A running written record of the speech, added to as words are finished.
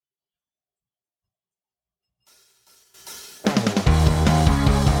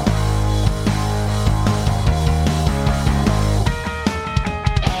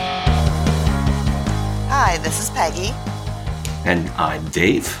Peggy. And I'm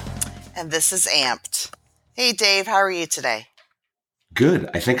Dave. And this is Amped. Hey, Dave, how are you today? Good.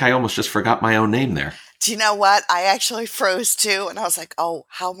 I think I almost just forgot my own name there. Do you know what? I actually froze too, and I was like, oh,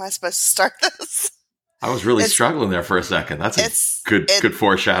 how am I supposed to start this? I was really struggling there for a second. That's good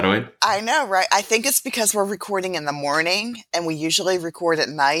foreshadowing. I know, right? I think it's because we're recording in the morning, and we usually record at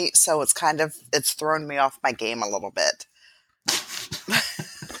night, so it's thrown me off my game a little bit.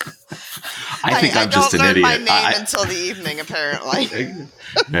 I think I'm just an idiot. I don't learn my name until the evening, apparently.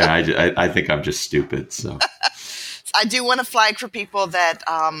 Yeah, I think I'm just stupid. So I do want to flag for people that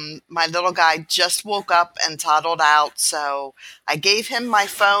my little guy just woke up and toddled out, so I gave him my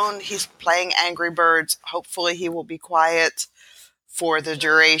phone. He's playing Angry Birds. Hopefully he will be quiet for the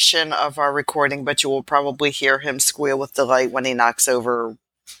duration of our recording, but you will probably hear him squeal with delight when he knocks over,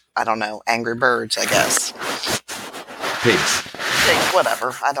 I don't know, Angry Birds, I guess. Pigs.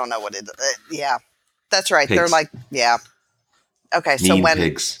 Whatever. I don't know what it is. Yeah, that's right. Pigs. They're like, yeah. Okay, so mean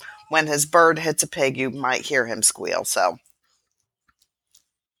pigs. When his bird hits a pig, you might hear him squeal. So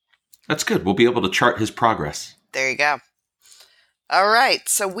that's good. We'll be able to chart his progress. There you go. All right.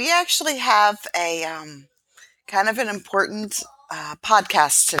 So we actually have a kind of an important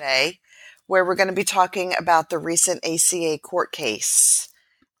podcast today where we're going to be talking about the recent ACA court case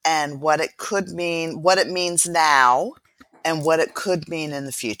and what it could mean, what it means now, and what it could mean in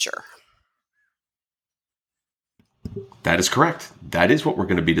the future. That is correct. That is what we're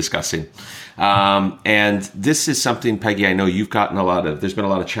going to be discussing. And this is something, Peggy, I know you've gotten there's been a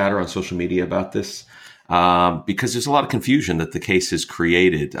lot of chatter on social media about this because there's a lot of confusion that the case has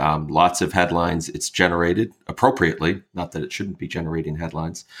created. Lots of headlines it's generated appropriately, not that it shouldn't be generating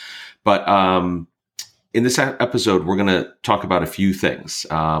headlines. But in this episode, we're going to talk about a few things.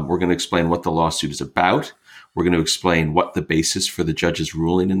 We're going to explain what the lawsuit is about. We're going to explain what the basis for the judge's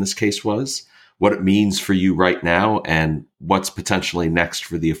ruling in this case was, what it means for you right now, and what's potentially next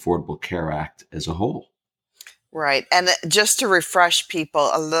for the Affordable Care Act as a whole. Right. And just to refresh people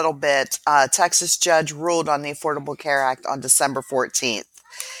a little bit, Texas judge ruled on the Affordable Care Act on December 14th,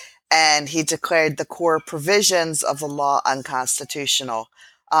 and he declared the core provisions of the law unconstitutional.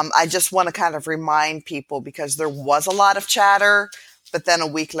 I just want to kind of remind people because there was a lot of chatter, but then a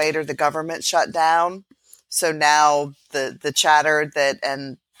week later the government shut down. So now the chatter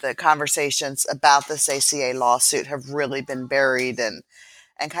and the conversations about this ACA lawsuit have really been buried and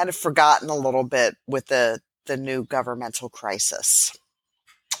kind of forgotten a little bit with the new governmental crisis.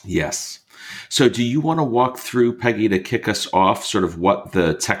 Yes. So do you want to walk through, Peggy, to kick us off sort of what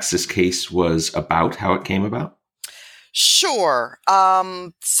the Texas case was about, how it came about? Sure.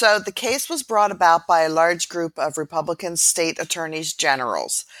 So the case was brought about by a large group of Republican state attorneys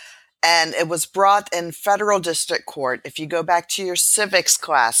generals. And it was brought in federal district court. If you go back to your civics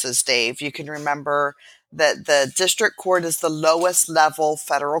classes, Dave, you can remember that the district court is the lowest level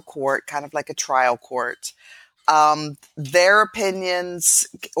federal court, kind of like a trial court. Their opinions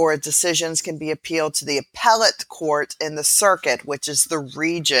or decisions can be appealed to the appellate court in the circuit, which is the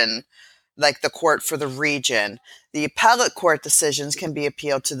region, like the court for the region. The appellate court decisions can be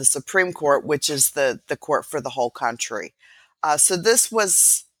appealed to the Supreme Court, which is the court for the whole country. So this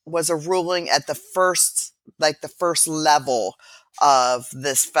was a ruling at the first level of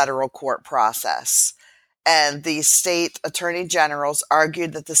this federal court process. And the state attorney generals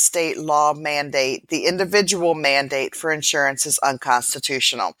argued that the state law mandate, the individual mandate for insurance is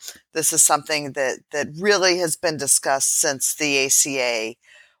unconstitutional. This is something that really has been discussed since the ACA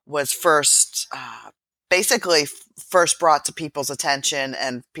was first brought to people's attention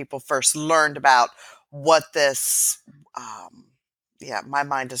and people first learned about what this yeah, my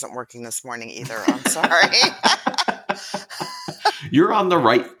mind isn't working this morning either. I'm sorry. You're on the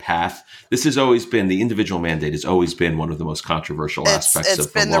right path. This has always been, the individual mandate has always been one of the most controversial aspects of the law.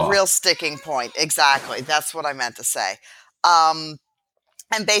 It's been the real sticking point. Exactly. That's what I meant to say. And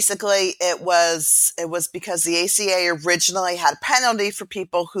basically it was because the ACA originally had a penalty for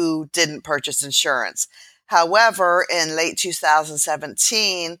people who didn't purchase insurance. However, in late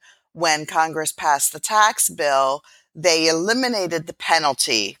 2017, when Congress passed the tax bill, they eliminated the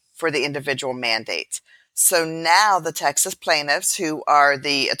penalty for the individual mandate. So now the Texas plaintiffs, who are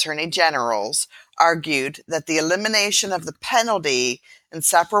the attorney generals, argued that the elimination of the penalty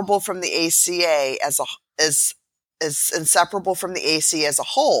inseparable from the ACA is inseparable from the ACA as a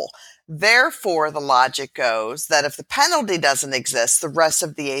whole. Therefore, the logic goes that if the penalty doesn't exist, the rest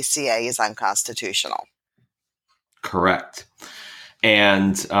of the ACA is unconstitutional. Correct.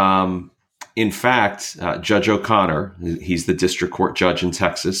 And In fact, Judge O'Connor, he's the district court judge in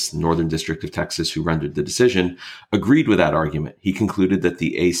Texas, Northern District of Texas, who rendered the decision, agreed with that argument. He concluded that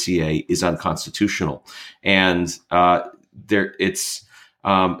the ACA is unconstitutional, and it's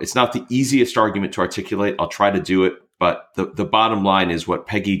not the easiest argument to articulate. I'll try to do it, but the bottom line is what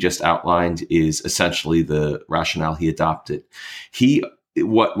Peggy just outlined is essentially the rationale he adopted.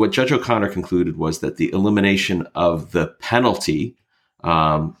 What Judge O'Connor concluded was that the elimination of the penalty,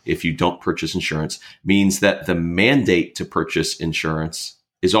 if you don't purchase insurance, means that the mandate to purchase insurance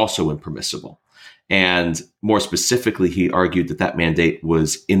is also impermissible. And more specifically, he argued that mandate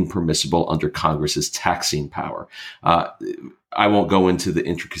was impermissible under Congress's taxing power. I won't go into the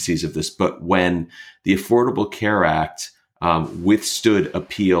intricacies of this, but when the Affordable Care Act withstood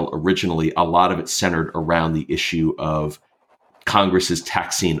appeal originally, a lot of it centered around the issue of Congress's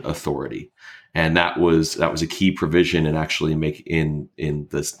taxing authority. And that was a key provision in actually in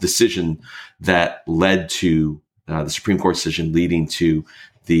this decision that led to the Supreme Court decision leading to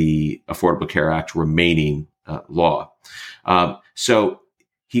the Affordable Care Act remaining law. So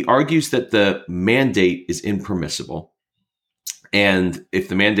he argues that the mandate is impermissible. And if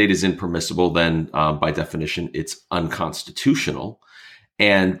the mandate is impermissible, then by definition, it's unconstitutional.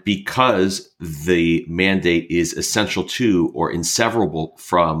 And because the mandate is essential to or inseparable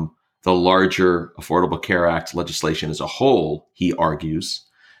from the larger Affordable Care Act legislation as a whole, he argues,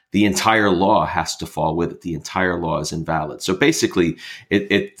 the entire law has to fall with it. The entire law is invalid. So basically,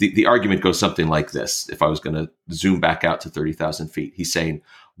 the argument goes something like this. If I was going to zoom back out to 30,000 feet, he's saying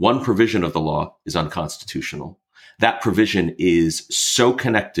one provision of the law is unconstitutional. That provision is so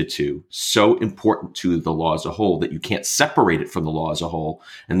connected to, so important to the law as a whole that you can't separate it from the law as a whole.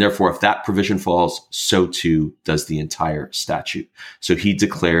 And therefore, if that provision falls, so too does the entire statute. So he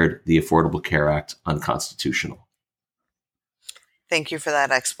declared the Affordable Care Act unconstitutional. Thank you for that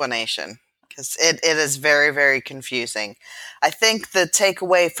explanation, because it is very, very confusing. I think the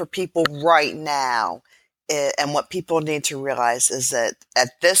takeaway for people right now and what people need to realize is that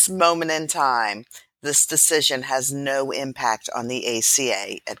at this moment in time, this decision has no impact on the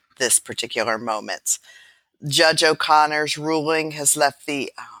ACA at this particular moment. Judge O'Connor's ruling has left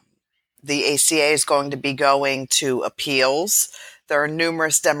the ACA is going to be going to appeals. There are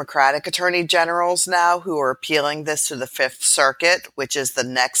numerous Democratic attorney generals now who are appealing this to the Fifth Circuit, which is the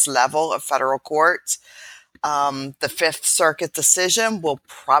next level of federal courts. The Fifth Circuit decision will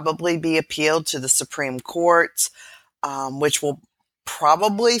probably be appealed to the Supreme Court, which will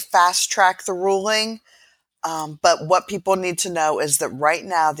probably fast track the ruling. But what people need to know is that right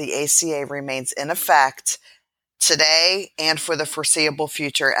now the ACA remains in effect today and for the foreseeable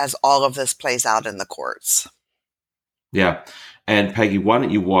future as all of this plays out in the courts. Yeah. And Peggy, why don't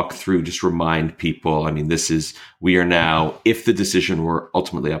you walk through, just remind people, I mean, we are now, if the decision were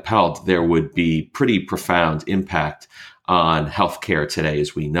ultimately upheld, there would be pretty profound impact on healthcare today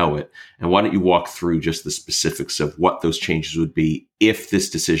as we know it. And why don't you walk through just the specifics of what those changes would be if this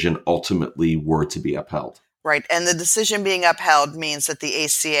decision ultimately were to be upheld? Right. And the decision being upheld means that the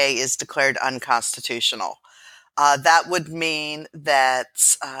ACA is declared unconstitutional. That would mean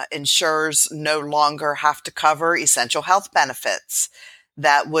that insurers no longer have to cover essential health benefits.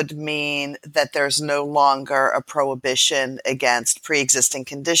 That would mean that there's no longer a prohibition against pre-existing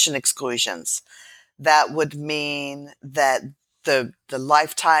condition exclusions. That would mean that the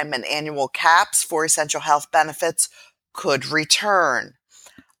lifetime and annual caps for essential health benefits could return.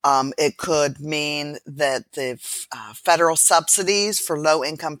 It could mean that the federal subsidies for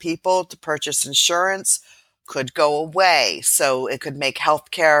low-income people to purchase insurance could go away. So it could make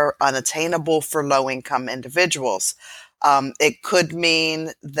healthcare unattainable for low-income individuals. It could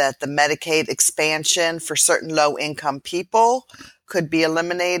mean that the Medicaid expansion for certain low-income people could be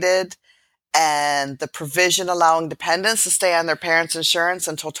eliminated, and the provision allowing dependents to stay on their parents' insurance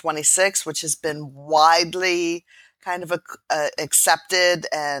until 26, which has been widely kind of accepted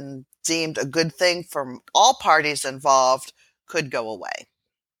and deemed a good thing from all parties involved, could go away.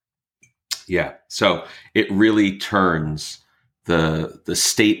 Yeah. So it really turns the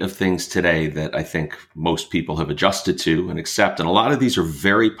state of things today that I think most people have adjusted to and accept. And a lot of these are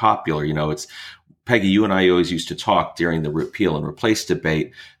very popular. You know, it's Peggy, you and I always used to talk during the repeal and replace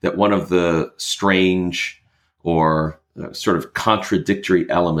debate that one of the strange or sort of contradictory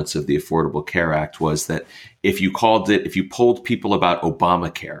elements of the Affordable Care Act was that if you polled people about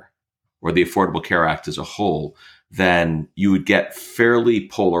Obamacare or the Affordable Care Act as a whole, then you would get fairly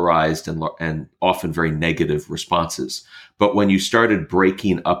polarized and often very negative responses. But when you started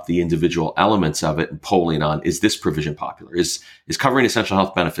breaking up the individual elements of it and polling on, is this provision popular? Is covering essential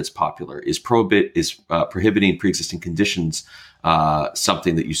health benefits popular? Is prohibiting pre-existing conditions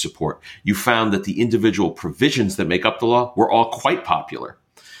something that you support? You found that the individual provisions that make up the law were all quite popular.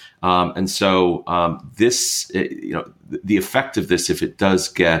 And so this, the effect of this, if it does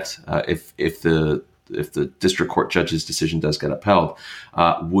get, if the district court judge's decision does get upheld,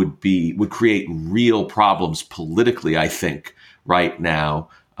 would create real problems politically, I think, right now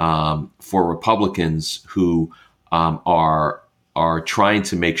for Republicans who are trying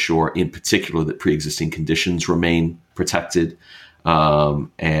to make sure, in particular, that pre-existing conditions remain protected, and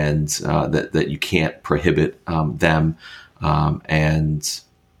that you can't prohibit them, and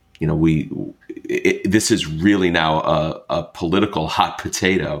this is really now a political hot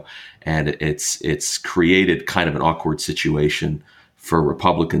potato, and it's created kind of an awkward situation for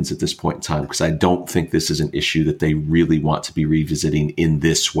Republicans at this point in time, because I don't think this is an issue that they really want to be revisiting in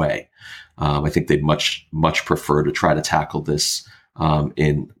this way. I think they'd much prefer to try to tackle this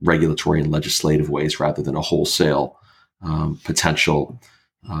in regulatory and legislative ways rather than a wholesale potential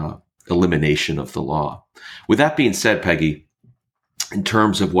elimination of the law. With that being said, Peggy, in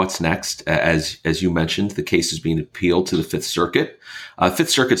terms of what's next, as you mentioned, the case is being appealed to the Fifth Circuit. Fifth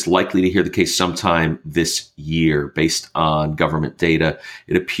Circuit's likely to hear the case sometime this year based on government data.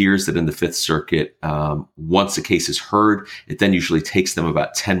 It appears that in the Fifth Circuit, once a case is heard, it then usually takes them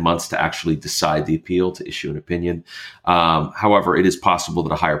about 10 months to actually decide the appeal, to issue an opinion. However, it is possible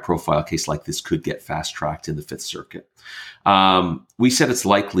that a higher profile case like this could get fast-tracked in the Fifth Circuit. We said it's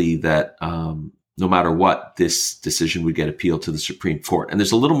likely that no matter what, this decision would get appealed to the Supreme Court. And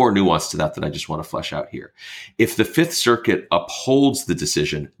there's a little more nuance to that I just want to flesh out here. If the Fifth Circuit upholds the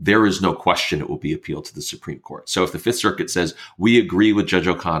decision, there is no question it will be appealed to the Supreme Court. So if the Fifth Circuit says, we agree with Judge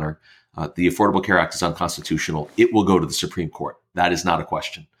O'Connor, the Affordable Care Act is unconstitutional, it will go to the Supreme Court. That is not a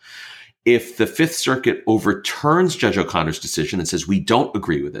question. If the Fifth Circuit overturns Judge O'Connor's decision and says, we don't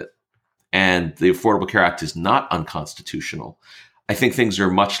agree with it, and the Affordable Care Act is not unconstitutional, I think things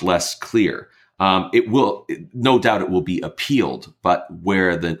are much less clear. No doubt it will be appealed, but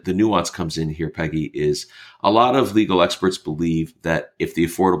where the nuance comes in here, Peggy, is a lot of legal experts believe that if the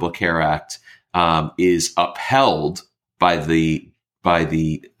Affordable Care Act is upheld by the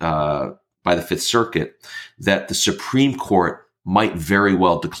Fifth Circuit, that the Supreme Court might very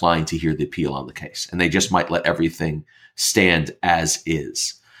well decline to hear the appeal on the case, and they just might let everything stand as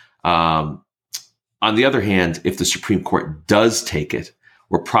is. On the other hand, if the Supreme Court does take it,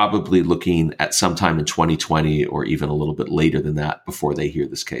 we're probably looking at sometime in 2020 or even a little bit later than that before they hear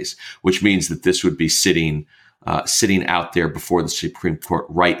this case, which means that this would be sitting out there before the Supreme Court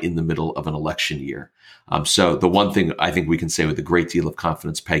right in the middle of an election year. So the one thing I think we can say with a great deal of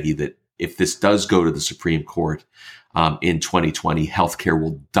confidence, Peggy, that if this does go to the Supreme Court in 2020, healthcare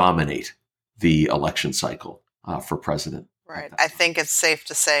will dominate the election cycle for president. Right. I think it's safe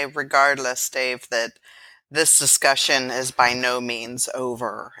to say, regardless, Dave, that this discussion is by no means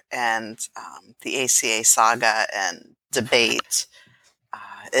over, and the ACA saga and debate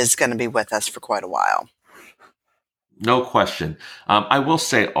is going to be with us for quite a while. No question. I will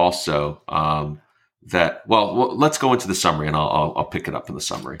say also that, well, let's go into the summary, and I'll pick it up in the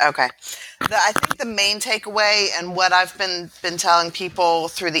summary. Okay. I think the main takeaway, and what I've been telling people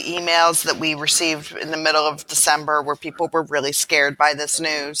through the emails that we received in the middle of December, where people were really scared by this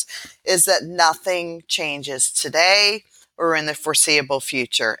news, is that nothing changes today or in the foreseeable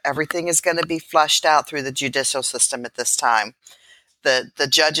future. Everything is going to be flushed out through the judicial system at this time. The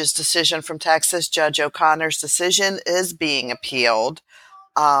judge's decision from Texas, Judge O'Connor's decision, is being appealed.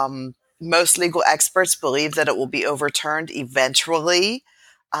 Most legal experts believe that it will be overturned eventually.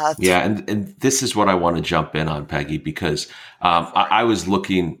 And this is what I want to jump in on, Peggy, because I was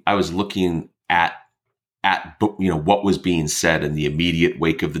looking at what was being said in the immediate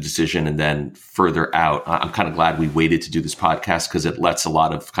wake of the decision, and then further out. I'm kind of glad we waited to do this podcast, because it lets a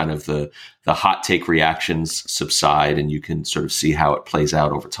lot of kind of the hot take reactions subside, and you can sort of see how it plays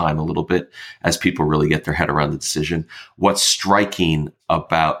out over time a little bit as people really get their head around the decision. What's striking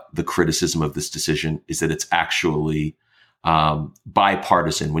about the criticism of this decision is that it's actually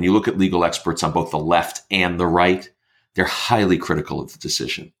bipartisan. When you look at legal experts on both the left and the right, they're highly critical of the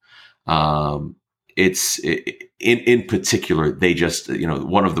decision. In particular, they just,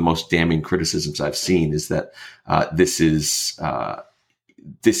 one of the most damning criticisms I've seen is that this is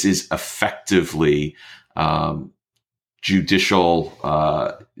effectively judicial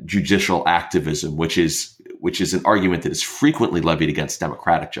activism, which is an argument that is frequently levied against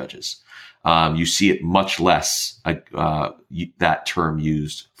Democratic judges. You see it much less, that term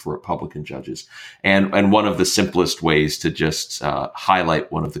used for Republican judges. And one of the simplest ways to just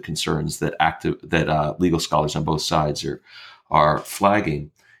highlight one of the concerns that legal scholars on both sides are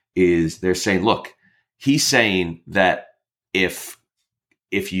flagging is they're saying, look, he's saying that if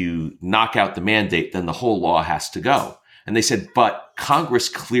you knock out the mandate, then the whole law has to go. And they said, but Congress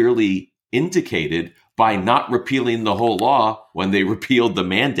clearly indicated by not repealing the whole law when they repealed the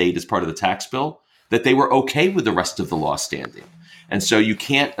mandate as part of the tax bill, that they were okay with the rest of the law standing. And so you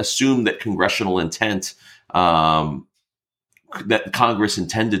can't assume that congressional intent, that Congress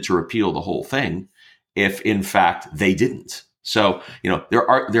intended to repeal the whole thing if in fact they didn't. So, there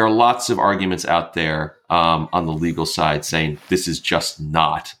are lots of arguments out there on the legal side saying this is just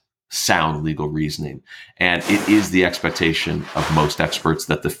not sound legal reasoning. And it is the expectation of most experts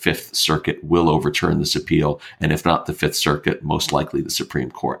that the Fifth Circuit will overturn this appeal. And if not the Fifth Circuit, most likely the Supreme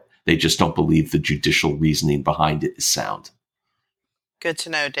Court. They just don't believe the judicial reasoning behind it is sound. Good to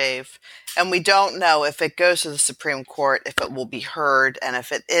know, Dave. And we don't know if it goes to the Supreme Court, if it will be heard. And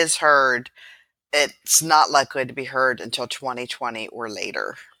if it is heard, it's not likely to be heard until 2020 or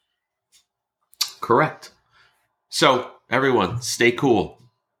later. Correct. So everyone, stay cool.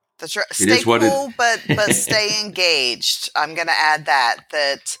 That's right. Stay cool, but stay engaged. I'm going to add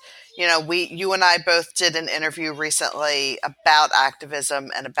that you and I both did an interview recently about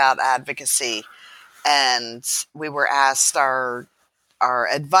activism and about advocacy, and we were asked our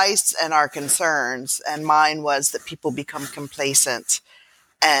advice and our concerns, and mine was that people become complacent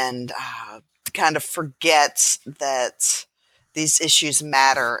and kind of forget that these issues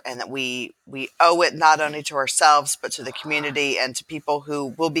matter and that we owe it not only to ourselves but to the community and to people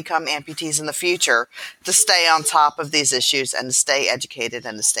who will become amputees in the future to stay on top of these issues and to stay educated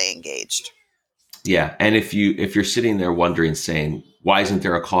and to stay engaged. Yeah, and if you're sitting there wondering, saying, why isn't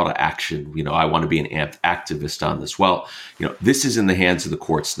there a call to action? I want to be an activist on this. Well, this is in the hands of the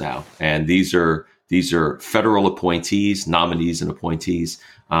courts now, and these are federal appointees, nominees, and appointees,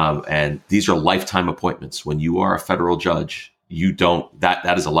 and these are lifetime appointments. When you are a federal judge,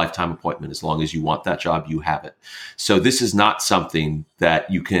 that is a lifetime appointment. As long as you want that job, you have it. So this is not something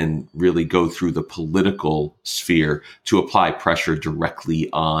that you can really go through the political sphere to apply pressure directly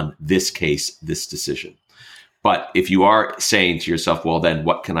on this case, this decision. But if you are saying to yourself, well, then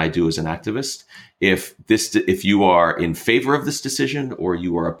what can I do as an activist? If you are in favor of this decision or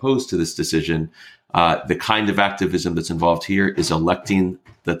you are opposed to this decision, the kind of activism that's involved here is electing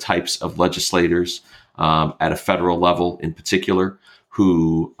the types of legislators at a federal level in particular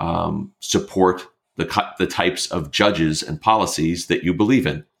who support the types of judges and policies that you believe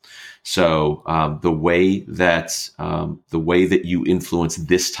in. So the way that you influence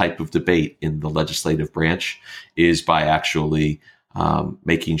this type of debate in the legislative branch is by actually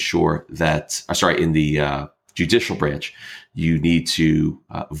making sure that, in the judicial branch, you need to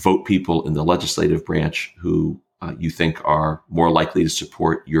vote people in the legislative branch who you think are more likely to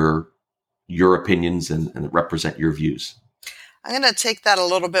support your opinions and represent your views. I'm going to take that a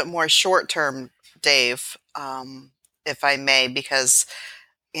little bit more short term, Dave, if I may, because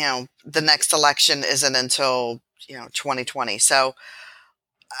the next election isn't until 2020. So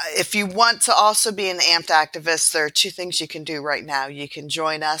if you want to also be an AMPed activist, there are two things you can do right now. You can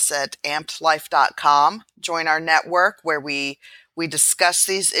join us at ampedlife.com, join our network where we discuss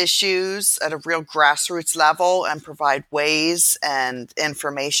these issues at a real grassroots level and provide ways and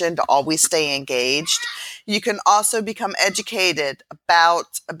information to always stay engaged. You can also become educated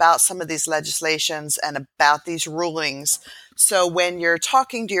about some of these legislations and about these rulings. So when you're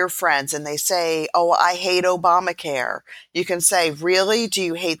talking to your friends and they say, oh, I hate Obamacare, you can say, really? Do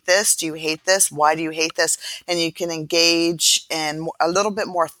you hate this? Do you hate this? Why do you hate this? And you can engage in a little bit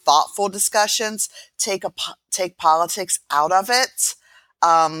more thoughtful discussions, take politics out of it.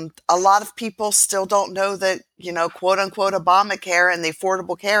 A lot of people still don't know that, quote unquote, Obamacare and the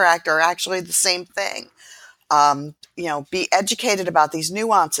Affordable Care Act are actually the same thing. Be educated about these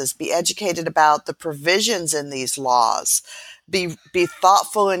nuances, be educated about the provisions in these laws, be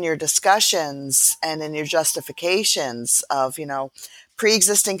thoughtful in your discussions and in your justifications of,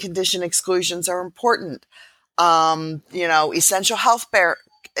 pre-existing condition exclusions are important. Essential health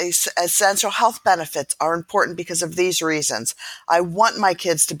benefits are important because of these reasons. I want my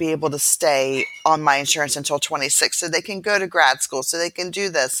kids to be able to stay on my insurance until 26 so they can go to grad school, so they can do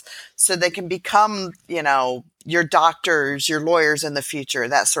this, so they can become, your doctors, your lawyers in the future,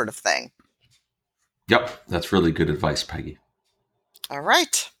 that sort of thing. Yep. That's really good advice, Peggy. All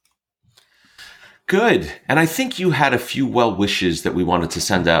right. Good. And I think you had a few well wishes that we wanted to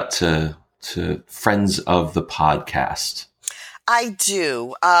send out to friends of the podcast. I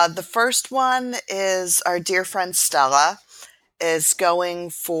do. The first one is our dear friend Stella is going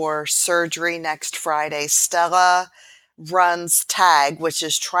for surgery next Friday. Stella runs TAG, which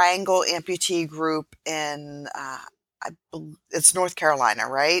is Triangle Amputee Group in it's North Carolina,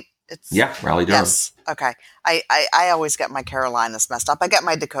 right? It's Yeah, Raleigh Durham. yes. Okay. I always get my Carolinas messed up. I get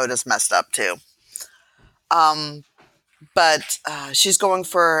my Dakotas messed up too. Um, but she's going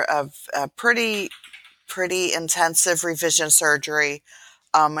for a pretty intensive revision surgery.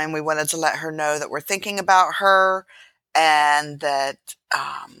 And we wanted to let her know that we're thinking about her and that,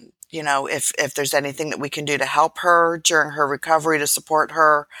 if there's anything that we can do to help her during her recovery to support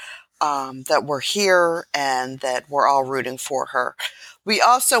her, that we're here and that we're all rooting for her. We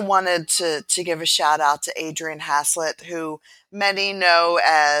also wanted to give a shout out to Adrienne Haslett, who many know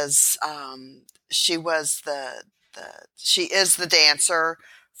as she was she is the dancer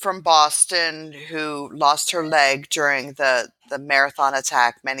from Boston who lost her leg during the marathon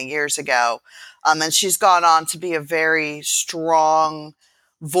attack many years ago. And she's gone on to be a very strong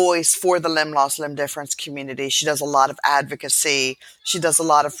voice for the limb loss, limb difference community. She does a lot of advocacy. She does a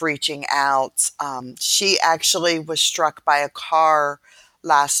lot of reaching out. She actually was struck by a car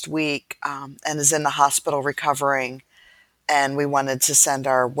last week and is in the hospital recovering. And we wanted to send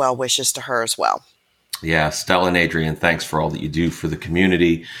our well wishes to her as well. Yeah, Stella and Adrienne, thanks for all that you do for the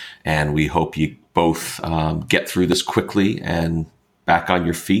community. And we hope you both get through this quickly and back on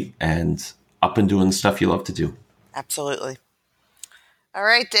your feet and up and doing the stuff you love to do. Absolutely. All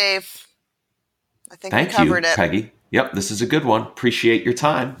right, Dave. I think we Thank covered you, it. Peggy. Yep, this is a good one. Appreciate your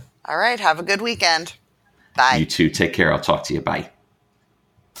time. All right. Have a good weekend. Bye. You too. Take care. I'll talk to you. Bye.